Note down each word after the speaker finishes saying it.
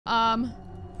I'm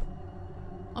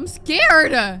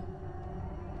scared.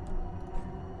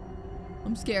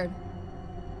 I'm scared.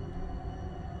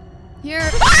 Here.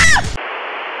 Ah!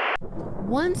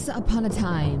 Once upon a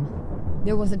time,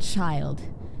 there was a child.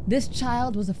 This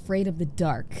child was afraid of the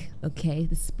dark, okay?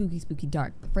 The spooky, spooky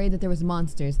dark. Afraid that there was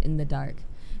monsters in the dark.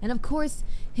 And of course,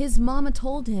 his mama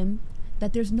told him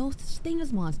that there's no such thing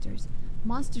as monsters.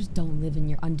 Monsters don't live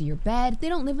in under your bed. They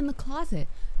don't live in the closet.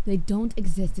 They don't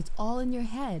exist. It's all in your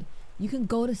head. You can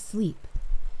go to sleep.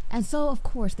 And so, of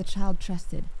course, the child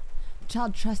trusted. The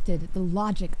child trusted the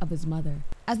logic of his mother.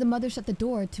 As the mother shut the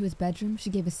door to his bedroom,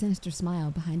 she gave a sinister smile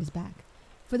behind his back.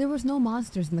 For there was no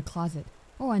monsters in the closet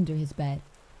or under his bed.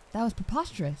 That was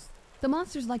preposterous. The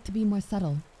monsters like to be more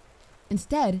subtle.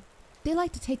 Instead, they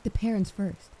like to take the parents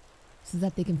first, so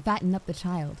that they can fatten up the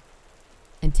child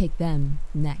and take them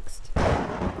next.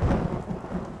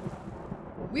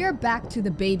 We are back to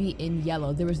the baby in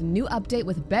yellow. There was a new update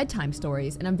with bedtime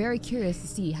stories, and I'm very curious to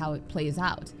see how it plays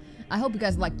out. I hope you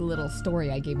guys liked the little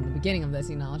story I gave in the beginning of this,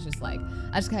 you know, it's just like,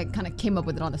 I just kind of came up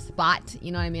with it on the spot,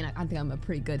 you know what I mean? I think I'm a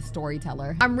pretty good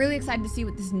storyteller. I'm really excited to see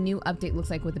what this new update looks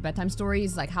like with the bedtime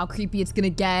stories, like how creepy it's gonna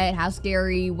get, how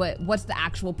scary, what's the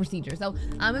actual procedure. So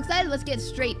I'm excited, let's get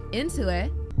straight into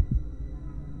it.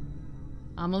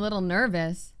 I'm a little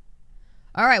nervous.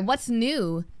 All right, what's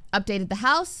new? Updated the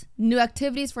house, new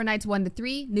activities for nights 1 to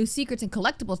 3, new secrets and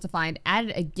collectibles to find,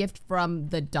 added a gift from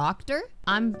the doctor.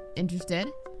 I'm interested.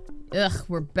 Ugh,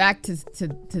 we're back to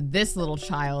this little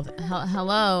child.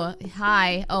 Hello,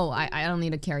 hi. Oh, I don't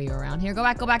need to carry you around. Here, go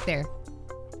back there.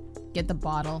 Get the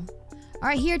bottle. All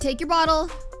right, here, take your bottle.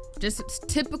 Just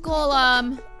typical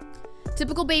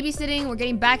babysitting. We're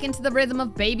getting back into the rhythm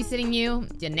of babysitting you.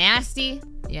 You nasty.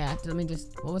 Yeah, let me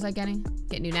just, what was I getting?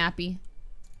 Get new nappy.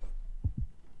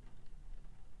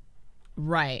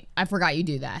 Right, I forgot you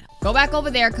do that. Go back over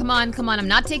there, come on. I'm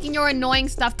not taking your annoying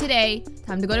stuff today.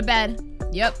 Time to go to bed.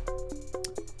 Yep.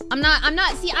 I'm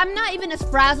not even as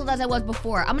frazzled as I was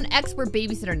before. I'm an expert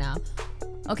babysitter now.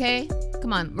 Okay,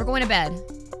 come on, we're going to bed.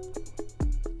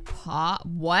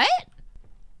 What?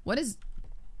 What is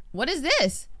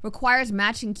this? Requires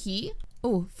matching key?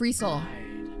 Oh, free soul.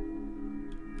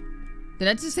 Did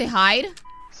I just say hide?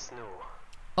 Snow.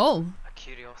 Oh. A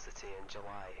curiosity in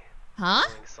July. Huh?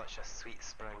 Such a sweet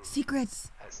spring.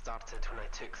 Secrets. It started when I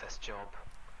took this job,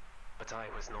 but I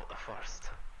was not the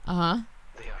first. Uh-huh.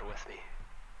 They are with me.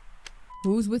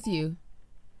 Who's with you?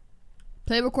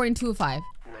 Play recording 2 of 5.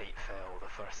 Night fell the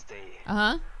first day.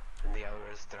 Uh-huh. And the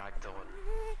hours dragged on.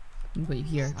 Let me put you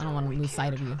here. I don't want to lose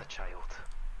sight of you. The child.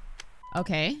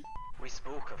 Okay. We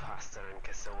spoke of Haster and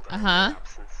Casilda in their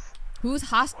absence. Who's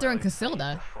Haster and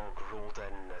Casilda? The fog rolled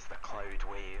in as the cloud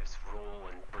waves roll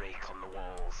and break on the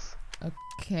walls.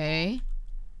 Okay.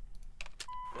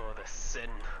 Oh, the sin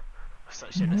of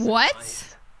such innocent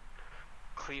light.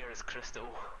 Clear as crystal.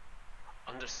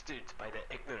 Understood by the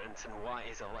ignorant and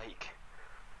wise alike.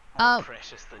 More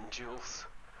precious than jewels.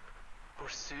 More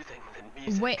soothing than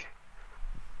music. Wait.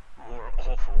 More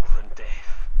awful than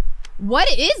death. What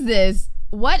is this?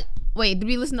 What? Wait, did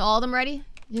we listen to all of them already?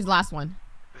 Here's the last one.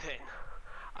 Then,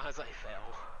 as I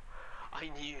fell, I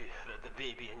knew that the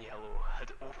baby in yellow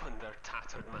had opened their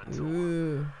tattered mantle.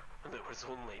 Ooh. And it was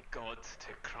only God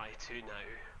to cry to now.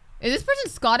 Is this person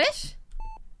Scottish?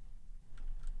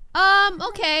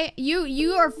 Okay.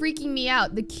 You are freaking me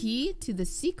out. The key to the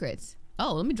secrets.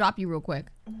 Oh, let me drop you real quick.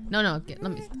 No,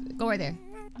 let me go right there.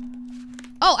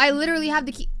 Oh, I literally have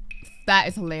the key. That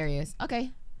is hilarious.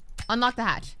 Okay. Unlock the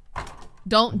hatch.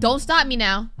 Don't stop me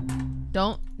now.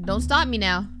 Don't stop me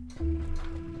now.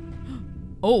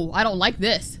 Oh, I don't like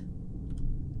this.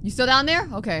 You still down there?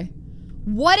 Okay.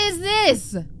 What is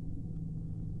this?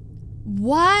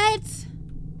 What?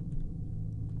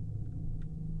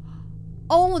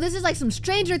 Oh, this is like some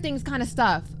Stranger Things kind of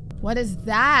stuff. What is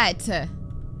that?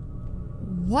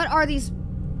 What are these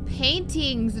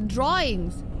paintings and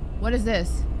drawings? What is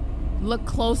this? Look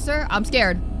closer. I'm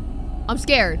scared. I'm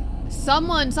scared.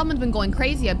 Someone's been going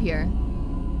crazy up here.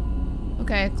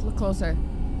 Okay, look closer.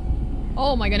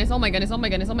 Oh my goodness, oh my goodness, oh my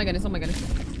goodness, oh my goodness, oh my goodness.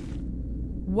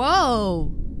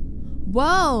 Whoa.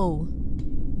 Whoa.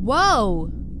 Whoa.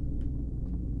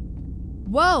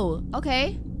 Whoa,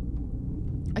 okay.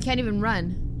 I can't even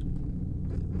run.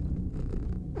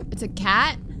 It's a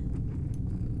cat?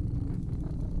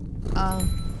 Oh.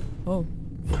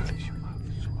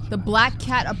 The black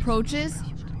cat approaches.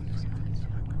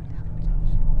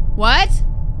 What?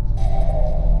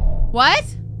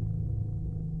 What?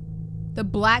 The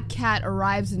black cat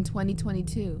arrives in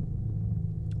 2022.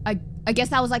 I guess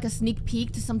that was like a sneak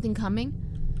peek to something coming.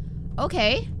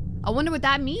 Okay. I wonder what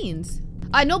that means.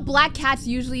 I know black cats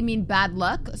usually mean bad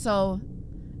luck, so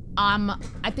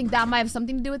I think that might have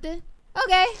something to do with it.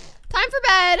 Okay, time for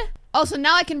bed. Oh, so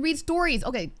now I can read stories.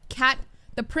 Okay, cat,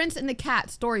 The Prince and the Cat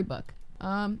storybook.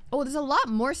 Oh, there's a lot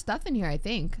more stuff in here, I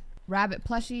think. Rabbit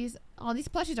plushies. Oh, these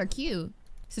plushies are cute.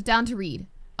 Sit down to read.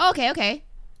 Okay.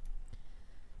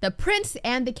 The Prince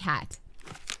and the Cat.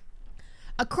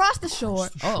 Across the shore.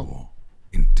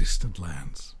 In distant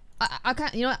lands. I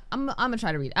can't, you know what? I'm gonna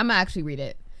try to read it. I'm gonna actually read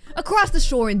it. Across the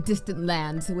shore in distant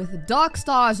lands, with dark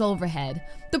stars overhead,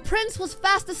 the prince was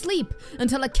fast asleep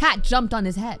until a cat jumped on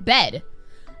his bed.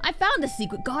 I found a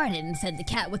secret garden, said the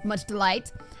cat with much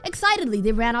delight. Excitedly,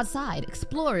 they ran outside,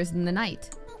 explorers in the night.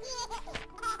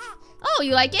 Oh,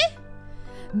 you like it?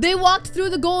 They walked through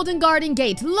the golden garden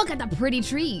gate. Look at the pretty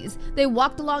trees. They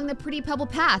walked along the pretty pebble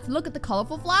path. Look at the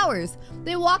colorful flowers.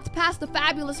 They walked past the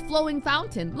fabulous flowing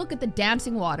fountain. Look at the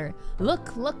dancing water. Look.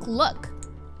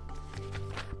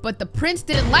 But the prince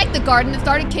didn't like the garden and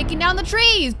started kicking down the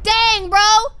trees. Dang, bro.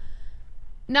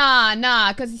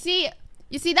 Nah, cause you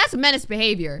see, that's menace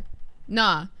behavior.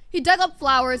 Nah. He dug up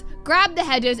flowers, grabbed the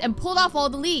hedges, and pulled off all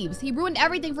the leaves. He ruined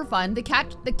everything for fun. The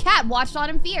cat watched on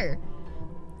in fear.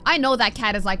 I know that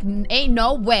cat is like, ain't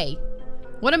no way.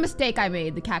 What a mistake I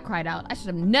made, the cat cried out. I should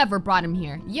have never brought him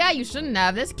here. Yeah, you shouldn't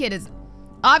have. This kid is,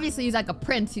 obviously he's like a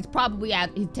prince. He's probably,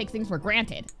 he takes things for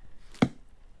granted.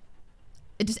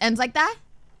 It just ends like that?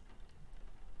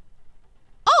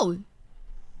 Oh,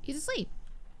 he's asleep.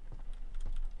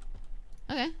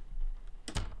 Okay.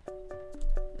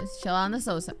 Let's chill out on the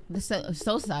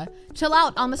sofa. Chill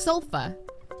out on the sofa.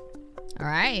 All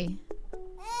right.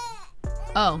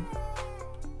 Oh.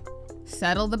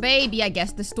 Settle the baby. I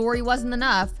guess the story wasn't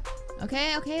enough.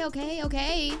 Okay.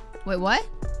 Wait, what?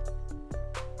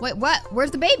 Wait, what?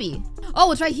 Where's the baby?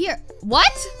 Oh, it's right here.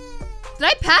 What? Did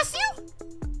I pass you?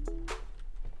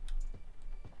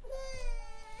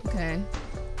 Okay.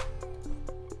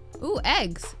 Ooh,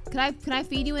 eggs. Can I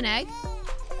feed you an egg?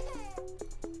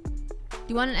 Do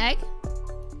you want an egg?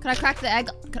 Can I crack the egg?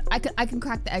 I can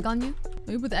crack the egg on you. Let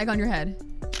me put the egg on your head.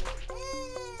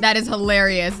 That is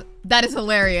hilarious. That is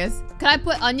hilarious. Can I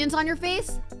put onions on your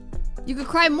face? You could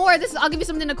cry more. I'll give you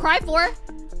something to cry for.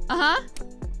 Uh-huh.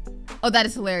 Oh, that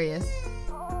is hilarious.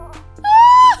 I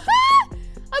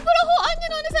put a whole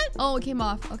onion on his head. Oh, it came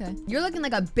off. Okay. You're looking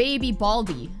like a baby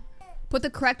Baldy. Put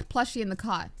the correct plushie in the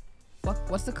cot.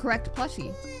 What's the correct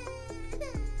plushie?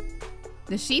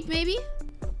 The sheep, maybe?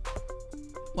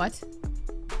 What?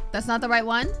 That's not the right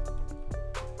one?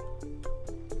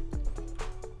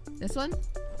 This one?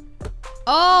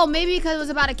 Oh, maybe because it was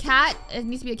about a cat. It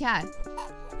needs to be a cat.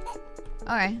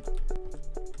 Alright.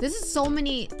 This is so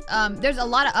many, there's a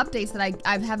lot of updates that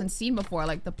I haven't seen before.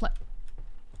 Like the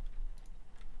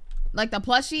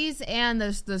plushies and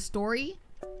the story.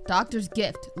 Doctor's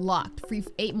gift locked. Free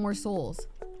 8 more souls.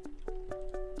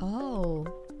 Oh.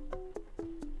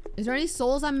 Is there any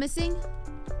souls I'm missing?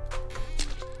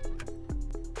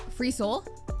 Free soul?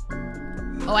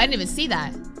 Oh, I didn't even see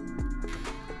that.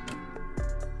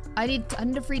 I need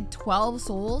to free 12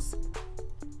 souls.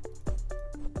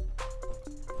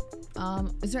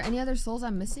 Is there any other souls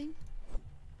I'm missing?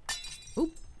 Oop.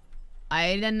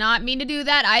 I did not mean to do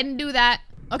that. I didn't do that.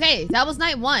 Okay, that was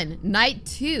night 1. Night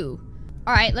 2.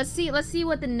 All right, let's see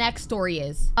what the next story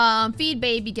is. Feed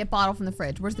baby, get bottle from the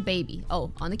fridge. Where's the baby?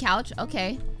 Oh, on the couch.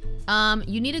 Okay.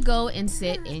 You need to go and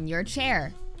sit in your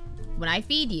chair when I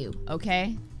feed you,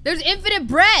 okay? There's infinite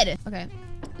bread. Okay.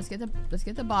 Let's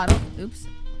get the bottle. Oops.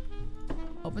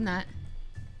 Open that.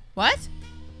 What?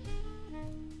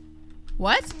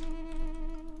 What?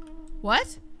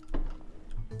 What?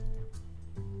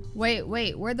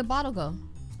 Wait, where'd the bottle go?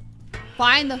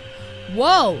 Find the,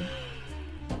 whoa.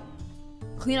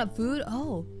 Clean up food?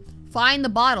 Oh. Find the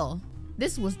bottle.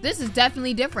 This is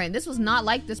definitely different. This was not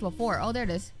like this before. Oh, there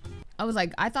it is. I was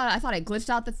like, I thought I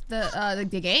glitched out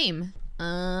the game.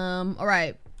 All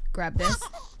right. Grab this.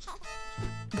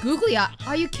 Googly eye.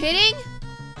 Are you kidding?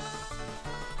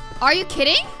 Are you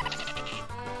kidding?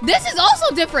 This is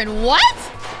also different. What?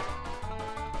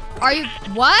 Are you,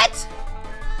 what?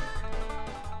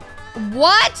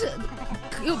 What?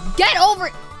 Get over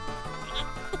it.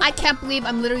 I can't believe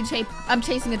I'm literally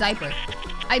chasing a diaper.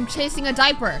 I'm chasing a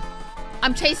diaper.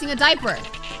 I'm chasing a diaper.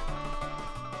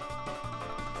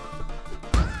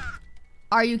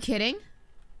 Are you kidding?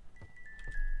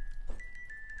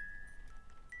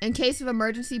 In case of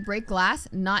emergency, break glass.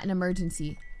 Not an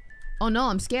emergency. Oh no,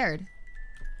 I'm scared.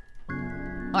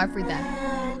 Oh, I freed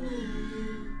that.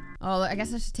 Oh, I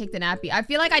guess I should take the nappy. I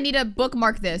feel like I need to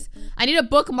bookmark this. I need a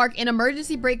bookmark in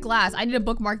emergency break glass. I need to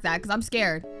bookmark that because I'm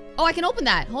scared. Oh, I can open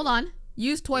that. Hold on.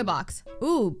 Use toy box.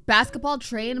 Ooh, basketball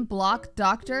train block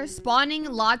doctor. Spawning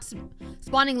lots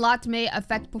may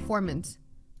affect performance.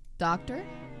 Doctor?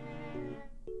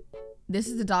 This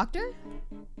is the doctor?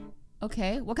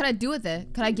 Okay, what can I do with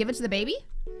it? Can I give it to the baby?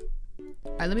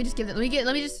 All right, let me just give it.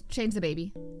 Let me just change the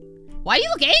baby. Why do you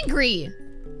look angry?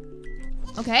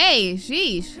 Okay,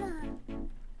 sheesh.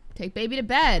 Take baby to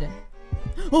bed.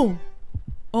 Oh,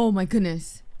 oh my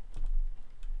goodness.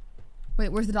 Wait,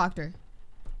 where's the doctor?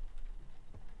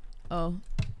 Oh,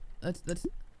 let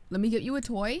me get you a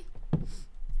toy.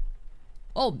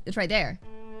 Oh, it's right there.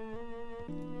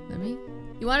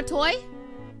 You want a toy?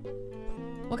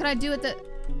 What can I do with the?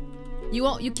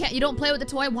 You don't play with the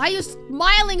toy? Why are you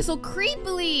smiling so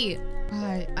creepily?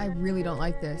 I really don't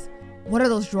like this. What are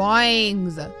those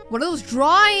drawings? What are those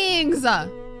drawings?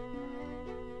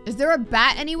 Is there a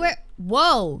bat anywhere?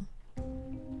 Whoa.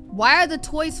 Why are the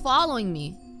toys following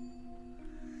me?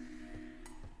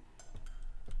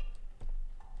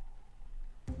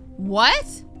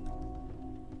 What?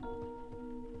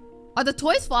 Are the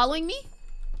toys following me?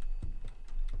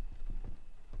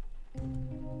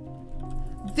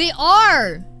 They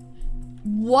are!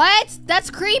 What?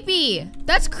 That's creepy!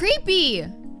 That's creepy!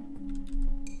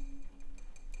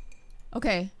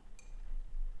 Okay.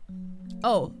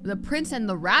 Oh, the prince and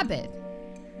the rabbit.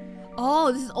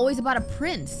 Oh, this is always about a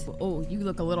prince. Oh, you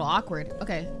look a little awkward.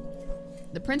 Okay.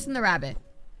 The prince and the rabbit.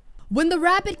 When the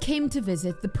rabbit came to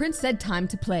visit, the prince said time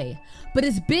to play. But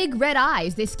his big red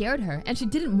eyes, they scared her, and she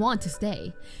didn't want to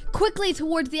stay. Quickly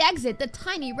towards the exit, the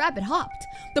tiny rabbit hopped.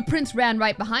 The prince ran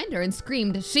right behind her and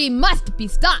screamed, "She must be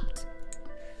stopped!"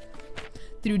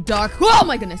 Through dark, oh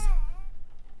my goodness!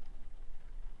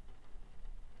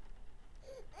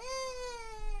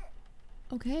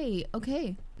 Okay,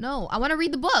 okay. No, I want to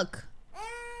read the book.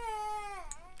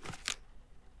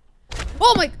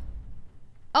 Oh my,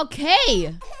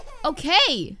 okay.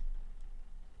 Okay.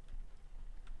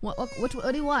 What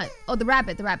do you want? Oh, the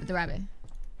rabbit.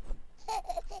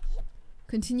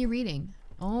 Continue reading.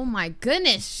 Oh my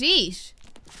goodness, sheesh.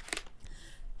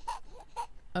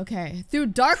 Okay. Through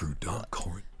dark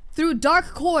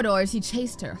corridors, he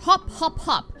chased her. Hop, hop,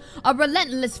 hop. A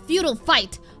relentless, futile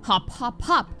fight. Hop, hop,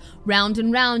 hop. Round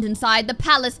and round inside the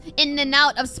palace. In and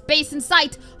out of space and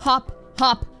sight. Hop,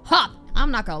 hop, hop. I'm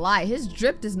not gonna lie. His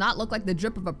drip does not look like the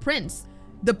drip of a prince.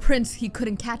 The prince, he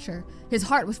couldn't catch her. His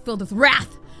heart was filled with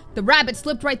wrath. The rabbit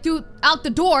slipped right out the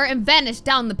door and vanished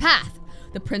down the path.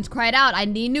 The prince cried out, "I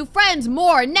need new friends,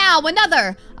 more, now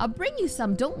another." "I'll bring you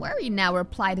some, don't worry now,"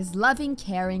 replied his loving,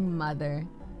 caring mother.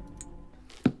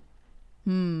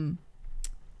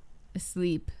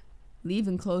 Asleep. Leave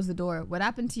and close the door. What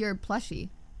happened to your plushie?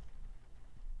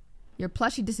 Your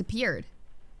plushie disappeared.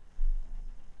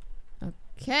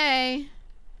 Okay.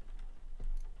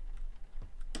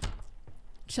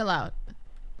 Chill out.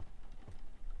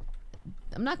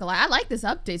 I'm not gonna lie, I like this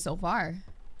update so far.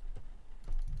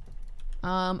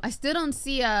 I still don't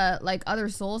see like other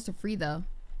souls to free though.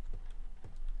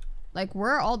 Like,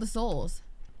 where are all the souls?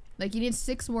 Like, you need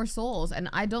 6 more souls and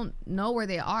I don't know where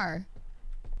they are.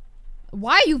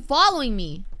 Why are you following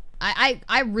me?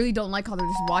 I really don't like how they're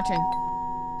just watching.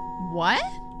 What?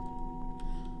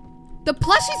 The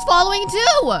plushie's following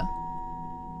too!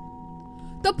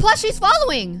 The plushie's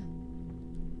following!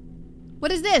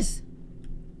 What is this?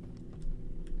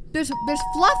 There's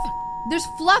fluff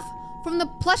from the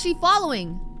plushie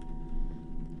following.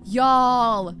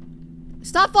 Y'all,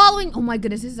 stop following. Oh my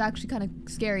goodness, this is actually kind of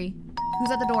scary. Who's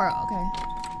at the door? Okay.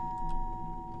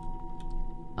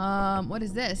 What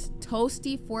is this?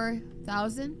 Toasty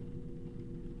 4000.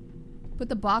 Put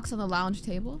the box on the lounge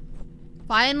table.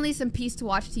 Finally, some peace to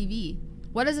watch TV.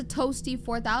 What is a Toasty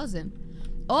 4000?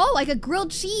 Oh, like a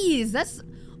grilled cheese. That's,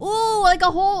 ooh, like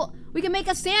a whole. We can make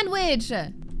a sandwich.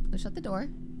 Let's shut the door.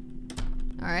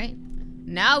 All right.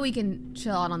 Now we can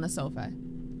chill out on the sofa.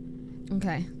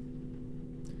 Okay.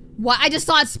 What? I just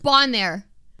saw it spawn there.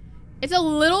 It's a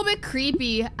little bit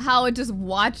creepy how it just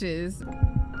watches.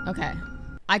 Okay.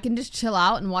 I can just chill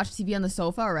out and watch TV on the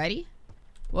sofa already?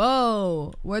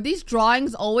 Whoa. Were these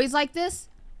drawings always like this?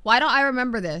 Why don't I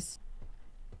remember this?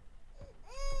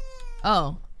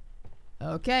 Oh.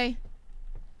 Okay.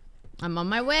 I'm on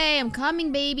my way. I'm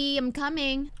coming, baby. I'm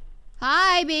coming.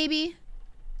 Hi, baby.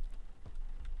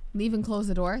 Leave and close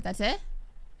the door. That's it?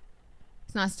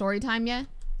 It's not story time yet?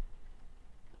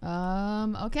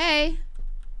 Okay.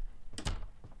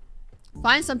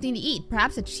 Find something to eat.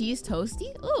 Perhaps a cheese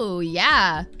toasty? Ooh,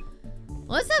 yeah.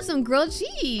 Let's have some grilled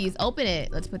cheese. Open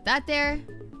it. Let's put that there.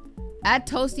 Add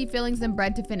toasty fillings and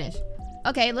bread to finish.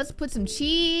 Okay, let's put some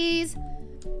cheese.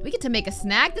 We get to make a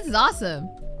snack. This is awesome.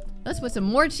 Let's put some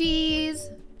more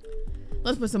cheese.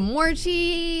 Let's put some more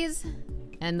cheese.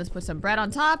 And let's put some bread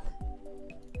on top.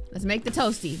 Let's make the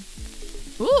toasty.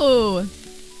 Ooh.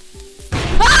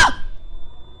 Ah!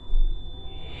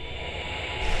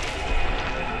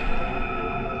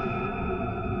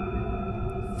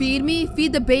 Feed me?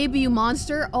 Feed the baby, you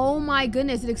monster. Oh my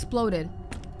goodness, it exploded.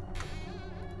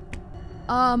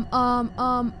 Oh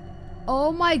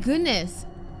my goodness.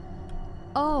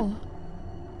 Oh.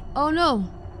 Oh no.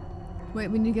 Wait,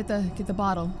 we need to get the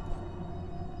bottle.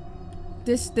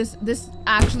 This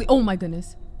actually, oh my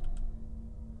goodness.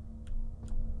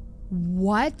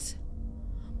 What?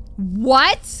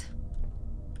 What?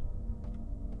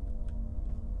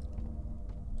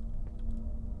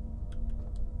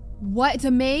 What? It's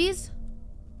a maze?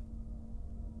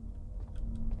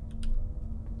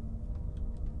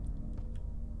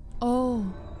 Oh.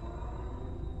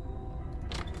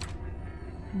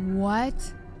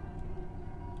 What?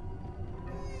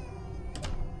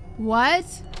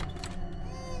 What?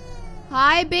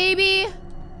 Hi, baby.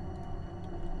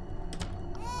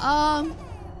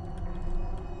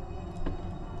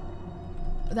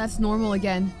 That's normal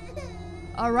again.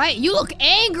 All right, you look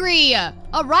angry.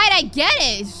 All right, I get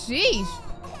it. Sheesh.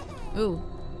 Ooh,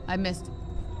 I missed.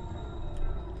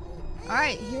 All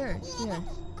right, here.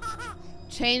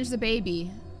 Change the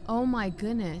baby. Oh my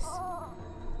goodness.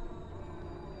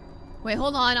 Wait,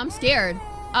 hold on. I'm scared.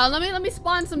 Let me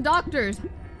spawn some doctors.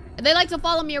 They like to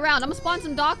follow me around. I'm gonna spawn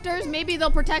some doctors. Maybe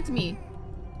they'll protect me.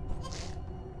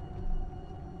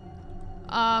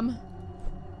 I'm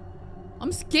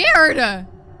scared.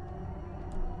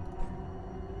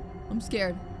 I'm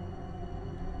scared.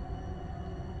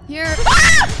 Here.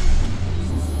 Ah!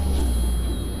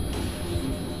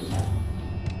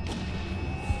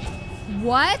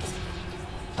 What?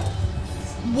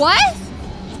 What?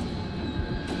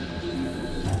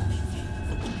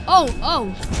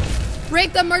 Oh.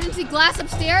 Break the emergency glass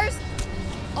upstairs?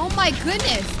 Oh my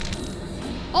goodness.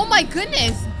 Oh my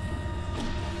goodness.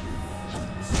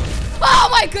 Oh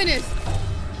my goodness.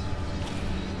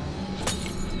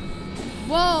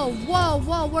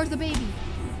 Whoa. Where's the baby?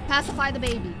 Pacify the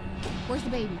baby. Where's the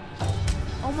baby?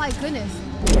 Oh my goodness.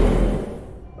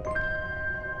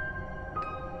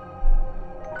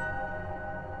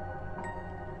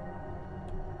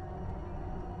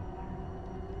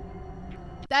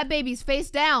 That baby's face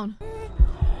down.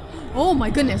 Oh my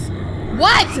goodness.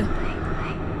 What?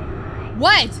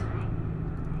 What?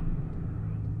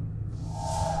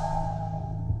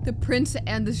 The prince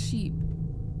and the sheep.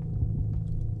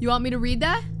 You want me to read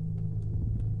that?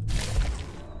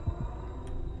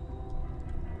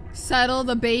 Settle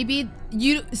the baby.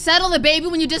 You settle the baby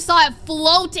when you just saw it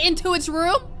float into its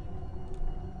room?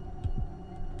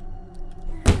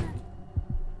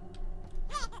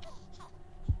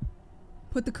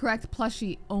 Put the correct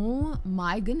plushie. Oh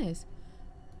my goodness.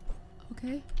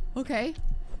 Okay.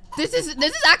 This is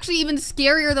actually even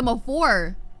scarier than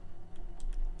before.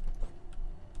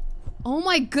 Oh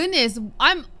my goodness.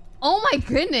 Oh my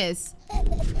goodness.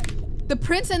 The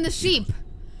prince and the sheep.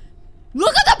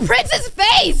 Look at the prince's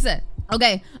face!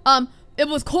 Okay, it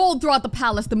was cold throughout the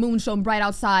palace. The moon shone bright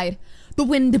outside. The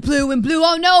wind blew and blew.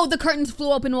 Oh no, the curtains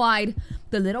flew open wide.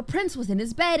 The little prince was in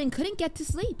his bed and couldn't get to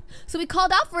sleep. So he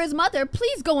called out for his mother,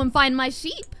 please go and find my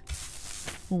sheep.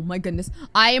 Oh my goodness.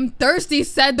 I am thirsty,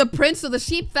 said the prince, so the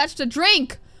sheep fetched a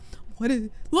drink.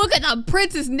 Look at the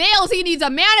prince's nails, he needs a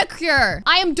manicure.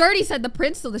 I am dirty, said the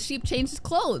prince, so the sheep changed his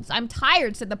clothes. I'm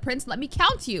tired, said the prince, let me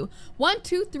count you. 1,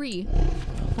 2, 3.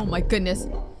 Oh my goodness.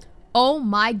 Oh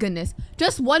my goodness.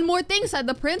 Just one more thing, said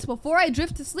the prince, before I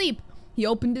drift to sleep. He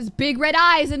opened his big red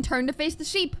eyes and turned to face the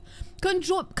sheep. Come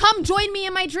join me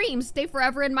in my dreams, stay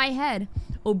forever in my head.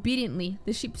 Obediently,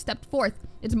 the sheep stepped forth,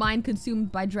 its mind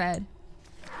consumed by dread.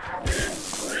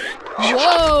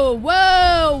 Whoa,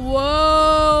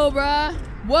 bruh.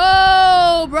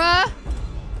 Whoa, bruh.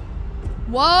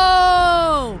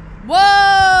 Whoa, bruh.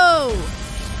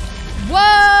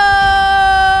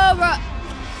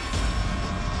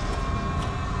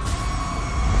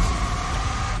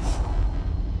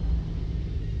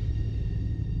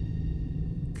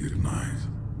 Good night.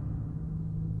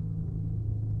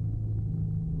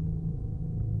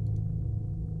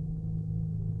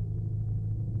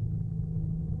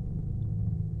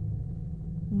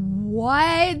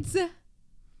 What?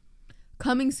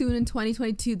 Coming soon in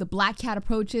 2022, the Black Cat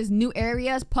approaches, new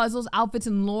areas, puzzles, outfits,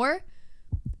 and lore.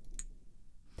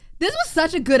 This was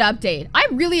such a good update. I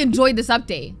really enjoyed this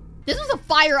update. This was a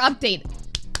fire update.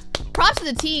 Props to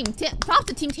the team. Props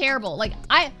to Team Terrible. Like,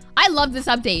 I love this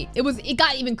update. It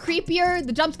got even creepier.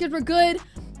 The jump scares were good.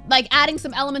 like adding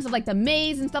some elements of like the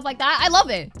maze and stuff like that. I love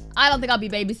it. I don't think I'll be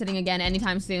babysitting again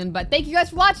anytime soon, but thank you guys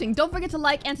for watching. Don't forget to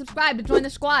like and subscribe to join the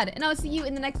squad, and I'll see you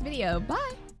in the next video.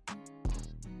 Bye.